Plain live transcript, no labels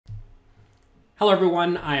Hello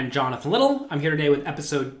everyone, I am Jonathan Little. I'm here today with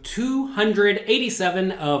episode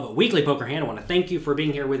 287 of Weekly Poker Hand. I want to thank you for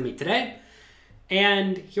being here with me today.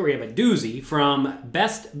 And here we have a doozy from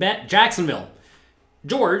Best Bet Jacksonville.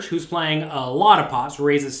 George, who's playing a lot of pots,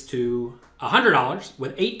 raises to $100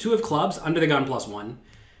 with 8-2 of clubs under the gun +1.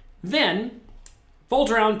 Then folds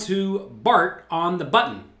around to Bart on the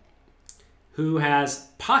button, who has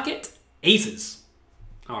pocket aces.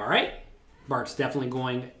 All right, Bart's definitely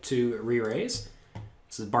going to re-raise.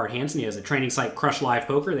 This is Bart Hanson. He has a training site, Crush Live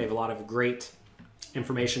Poker. They have a lot of great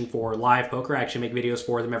information for live poker. I actually make videos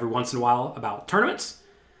for them every once in a while about tournaments.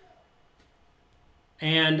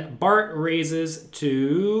 And Bart raises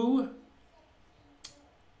to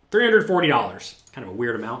 $340. Kind of a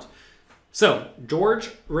weird amount. So George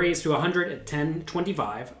raised to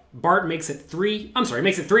 $110.25. Bart makes it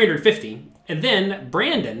makes it $350. And then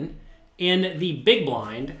Brandon in the big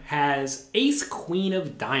blind has ace queen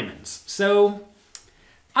of diamonds. So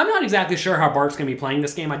I'm not exactly sure how Bart's going to be playing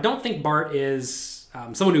this game. I don't think Bart is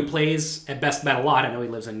someone who plays at Best Bet a lot. I know he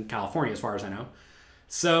lives in California as far as I know.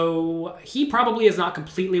 So he probably is not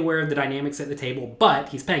completely aware of the dynamics at the table, but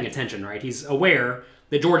he's paying attention, right? He's aware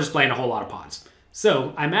that George is playing a whole lot of pots.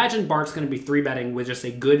 So I imagine Bart's going to be 3-betting with just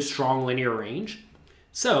a good, strong linear range.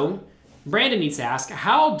 So Brandon needs to ask,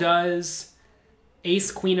 how does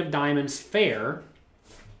ace queen of diamonds fare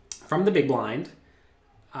from the big blind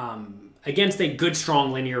against a good,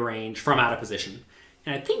 strong linear range from out of position?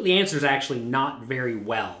 And I think the answer is actually not very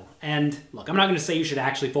well. And look, I'm not going to say you should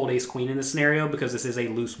actually fold ace-queen in this scenario because this is a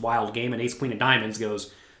loose, wild game, and ace-queen of diamonds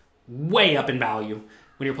goes way up in value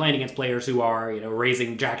when you're playing against players who are,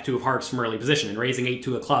 raising jack-2 of hearts from early position and raising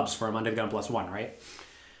 8-2 of clubs from under the gun +1, right?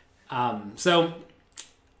 So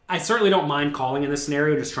I certainly don't mind calling in this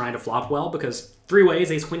scenario, just trying to flop well, because 3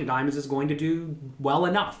 ways ace-queen of diamonds is going to do well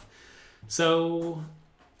enough. So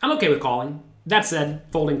I'm okay with calling. That said,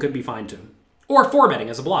 folding could be fine too. Or 4-betting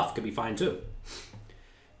as a bluff could be fine too.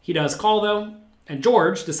 He does call though, and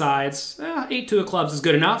George decides 8-2 of clubs is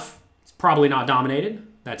good enough. It's probably not dominated.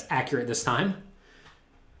 That's accurate this time.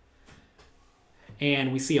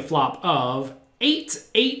 And we see a flop of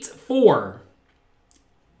 8-8-4.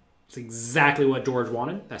 That's exactly what George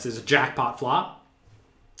wanted. That's his jackpot flop.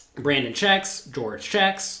 Brandon checks, George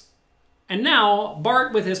checks. And now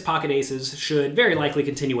Bart with his pocket aces should very likely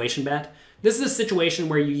continuation bet. This is a situation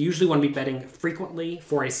where you usually want to be betting frequently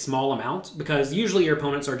for a small amount because usually your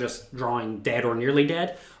opponents are just drawing dead or nearly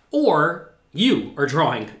dead, or you are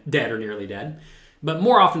drawing dead or nearly dead. But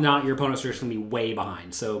more often than not, your opponents are just going to be way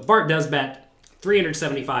behind. So Bart does bet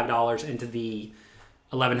 $375 into the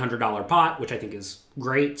 $1,100 pot, which I think is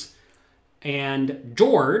great. And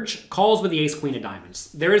George calls with the ace-queen of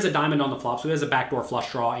diamonds. There is a diamond on the flop, so he has a backdoor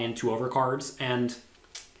flush draw and 2 overcards. And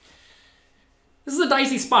this is a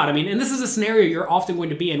dicey spot. I mean, and this is a scenario you're often going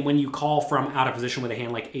to be in when you call from out of position with a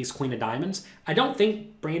hand like ace-queen of diamonds. I don't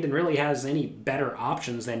think Brandon really has any better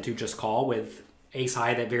options than to just call with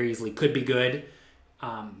ace-high that very easily could be good.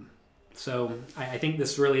 So I think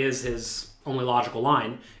this really is his only logical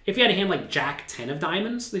line. If he had a hand like jack-10 of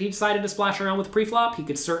diamonds that he decided to splash around with pre-flop, he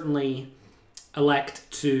could certainly elect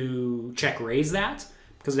to check raise that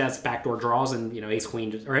because it has backdoor draws, and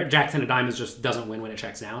ace-queen or jack-10 of diamonds just doesn't win when it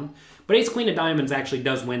checks down. But ace-queen of diamonds actually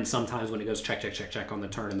does win sometimes when it goes check, check, check, check on the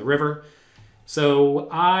turn in the river. So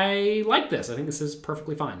I like this. I think this is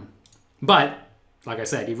perfectly fine. But, like I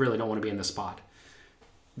said, you really don't want to be in this spot.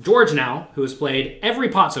 George now, who has played every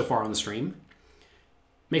pot so far on the stream,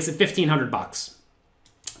 makes it $1,500.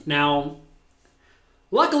 Now,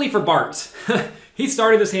 luckily for Bart, he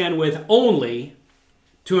started this hand with only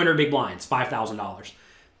 200 big blinds, $5,000.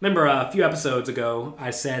 Remember a few episodes ago,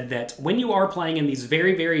 I said that when you are playing in these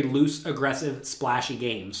very, very loose, aggressive, splashy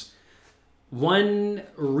games, one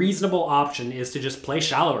reasonable option is to just play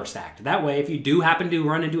shallower stacked. That way, if you do happen to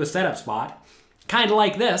run into a setup spot, kind of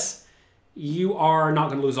like this, you are not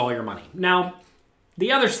going to lose all your money. Now,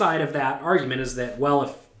 the other side of that argument is that, well,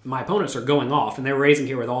 if my opponents are going off and they're raising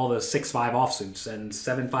here with all the 6-5 offsuits and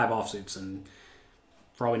 7-5 offsuits and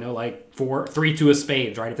for all we know, like 3-2 of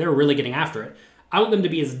spades, right? If they're really getting after it, I want them to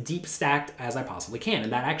be as deep stacked as I possibly can,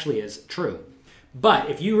 and that actually is true. But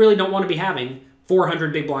if you really don't want to be having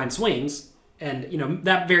 400 big blind swings, and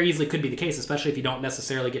that very easily could be the case, especially if you don't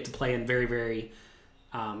necessarily get to play in very, very,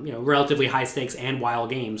 relatively high stakes and wild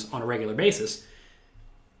games on a regular basis,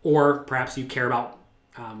 or perhaps you care about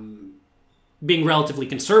being relatively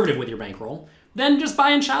conservative with your bankroll, then just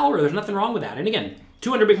buy in shallower. There's nothing wrong with that. And again,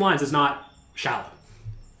 200 big blinds is not shallow.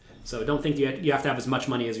 So don't think you have to have as much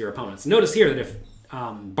money as your opponents. Notice here that if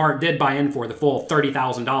Bart did buy in for the full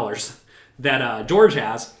 $30,000 that George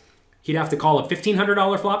has, he'd have to call a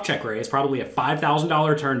 $1,500 flop check raise, probably a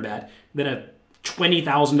 $5,000 turn bet, then a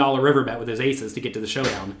 $20,000 river bet with his aces to get to the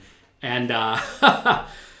showdown. And that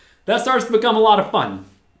starts to become a lot of fun.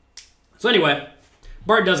 So anyway,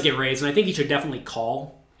 Bart does get raised, and I think he should definitely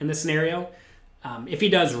call in this scenario. If he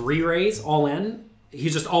does re-raise all in,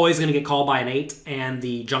 he's just always going to get called by an 8, and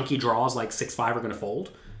the junky draws like 6-5 are going to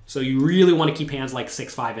fold. So you really want to keep hands like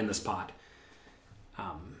 6-5 in this pot.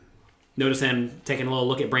 Notice him taking a little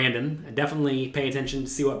look at Brandon. Definitely pay attention to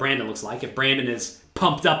see what Brandon looks like. If Brandon is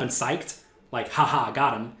pumped up and psyched, like, haha,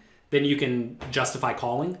 got him, then you can justify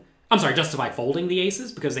calling. I'm sorry, justify folding the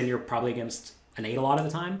aces, because then you're probably against an 8 a lot of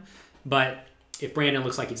the time. But if Brandon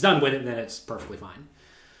looks like he's done with it, then it's perfectly fine.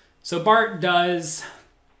 So Bart does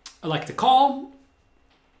elect to call,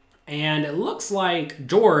 and it looks like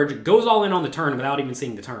George goes all in on the turn without even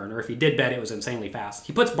seeing the turn, or if he did bet, it was insanely fast.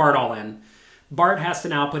 He puts Bart all in. Bart has to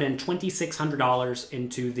now put in $2,600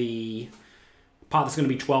 into the pot that's going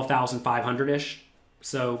to be $12,500-ish.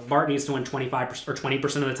 So Bart needs to win 25% or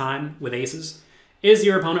 20% of the time with aces. Is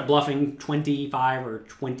your opponent bluffing 25 or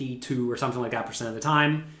 22 or something like that percent of the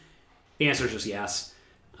time? The answer is just yes.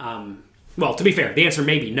 Well, to be fair, the answer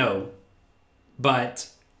may be no, but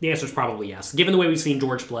the answer is probably yes. Given the way we've seen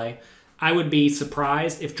George play, I would be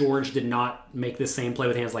surprised if George did not make this same play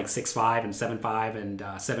with hands like 6-5 and 7-5 and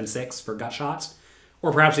 7-6 for gut shots,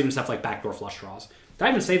 or perhaps even stuff like backdoor flush draws. Did I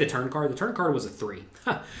even say the turn card? The turn card was a 3.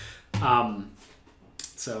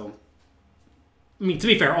 So, I mean, to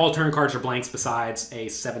be fair, all turn cards are blanks besides a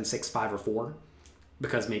 7-6, 5, or 4,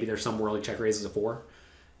 because maybe there's some world he check raises a 4.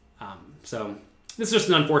 So this is just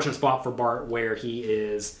an unfortunate spot for Bart where he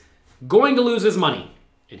is going to lose his money,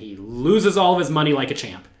 and he loses all of his money like a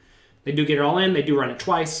champ. They do get it all in. They do run it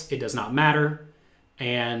twice. It does not matter.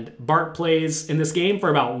 And Bart plays in this game for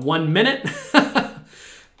about 1 minute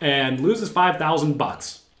and loses 5,000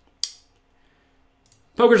 bucks.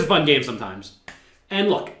 Poker's a fun game sometimes. And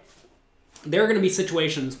look, there are going to be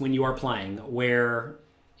situations when you are playing where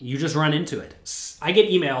you just run into it. I get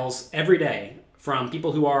emails every day from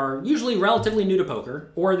people who are usually relatively new to poker,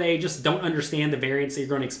 or they just don't understand the variance that you're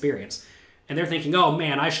going to experience. And they're thinking, oh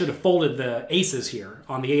man, I should have folded the aces here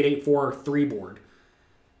on the 8-8-4-3 board.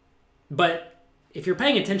 But if you're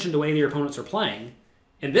paying attention to the way your opponents are playing,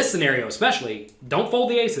 in this scenario especially, don't fold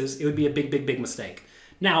the aces, it would be a big, big, big mistake.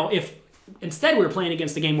 Now, if instead we were playing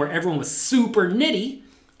against a game where everyone was super nitty,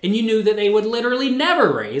 and you knew that they would literally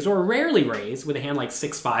never raise or rarely raise with a hand like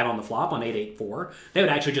 6-5 on the flop on 8-8-4, they would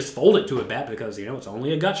actually just fold it to a bet because, you know, it's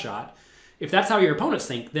only a gut shot. If that's how your opponents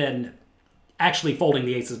think, then actually folding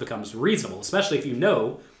the aces becomes reasonable, especially if you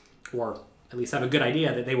know, or at least have a good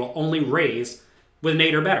idea, that they will only raise with an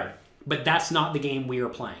 8 or better. But that's not the game we are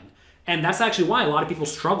playing. And that's actually why a lot of people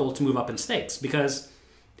struggle to move up in stakes, because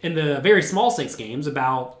in the very small stakes games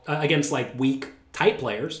against like weak, tight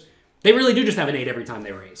players, they really do just have an 8 every time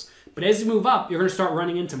they raise. But as you move up, you're going to start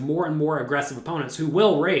running into more and more aggressive opponents who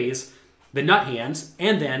will raise the nut hands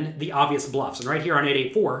and then the obvious bluffs. And right here on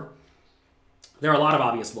 8-8-4, there are a lot of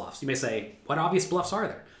obvious bluffs. You may say, what obvious bluffs are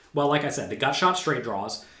there? Well, like I said, the gut shot straight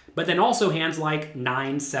draws, but then also hands like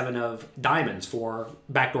 9-7 of diamonds for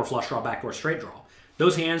backdoor flush draw, backdoor straight draw.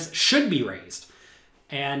 Those hands should be raised.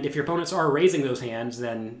 And if your opponents are raising those hands,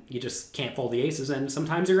 then you just can't fold the aces, and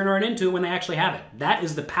sometimes you're going to run into it when they actually have it. That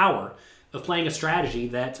is the power of playing a strategy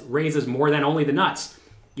that raises more than only the nuts.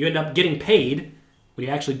 You end up getting paid when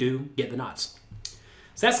you actually do get the nuts.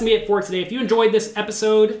 So that's going to be it for today. If you enjoyed this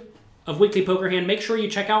episode of Weekly Poker Hand, make sure you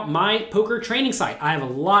check out my poker training site. I have a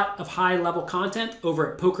lot of high-level content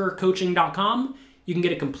over at pokercoaching.com. You can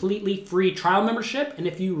get a completely free trial membership, and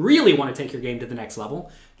if you really want to take your game to the next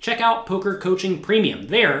level, check out Poker Coaching Premium.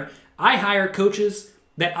 There, I hire coaches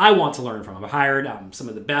that I want to learn from. I've hired some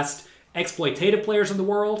of the best exploitative players in the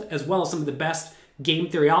world, as well as some of the best game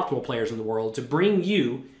theory optimal players in the world, to bring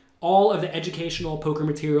you all of the educational poker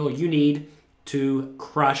material you need to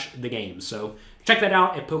crush the game. So check that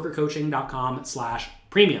out at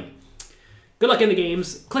pokercoaching.com/premium. Good luck in the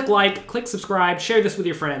games. Click like, click subscribe, share this with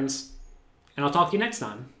your friends, and I'll talk to you next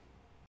time.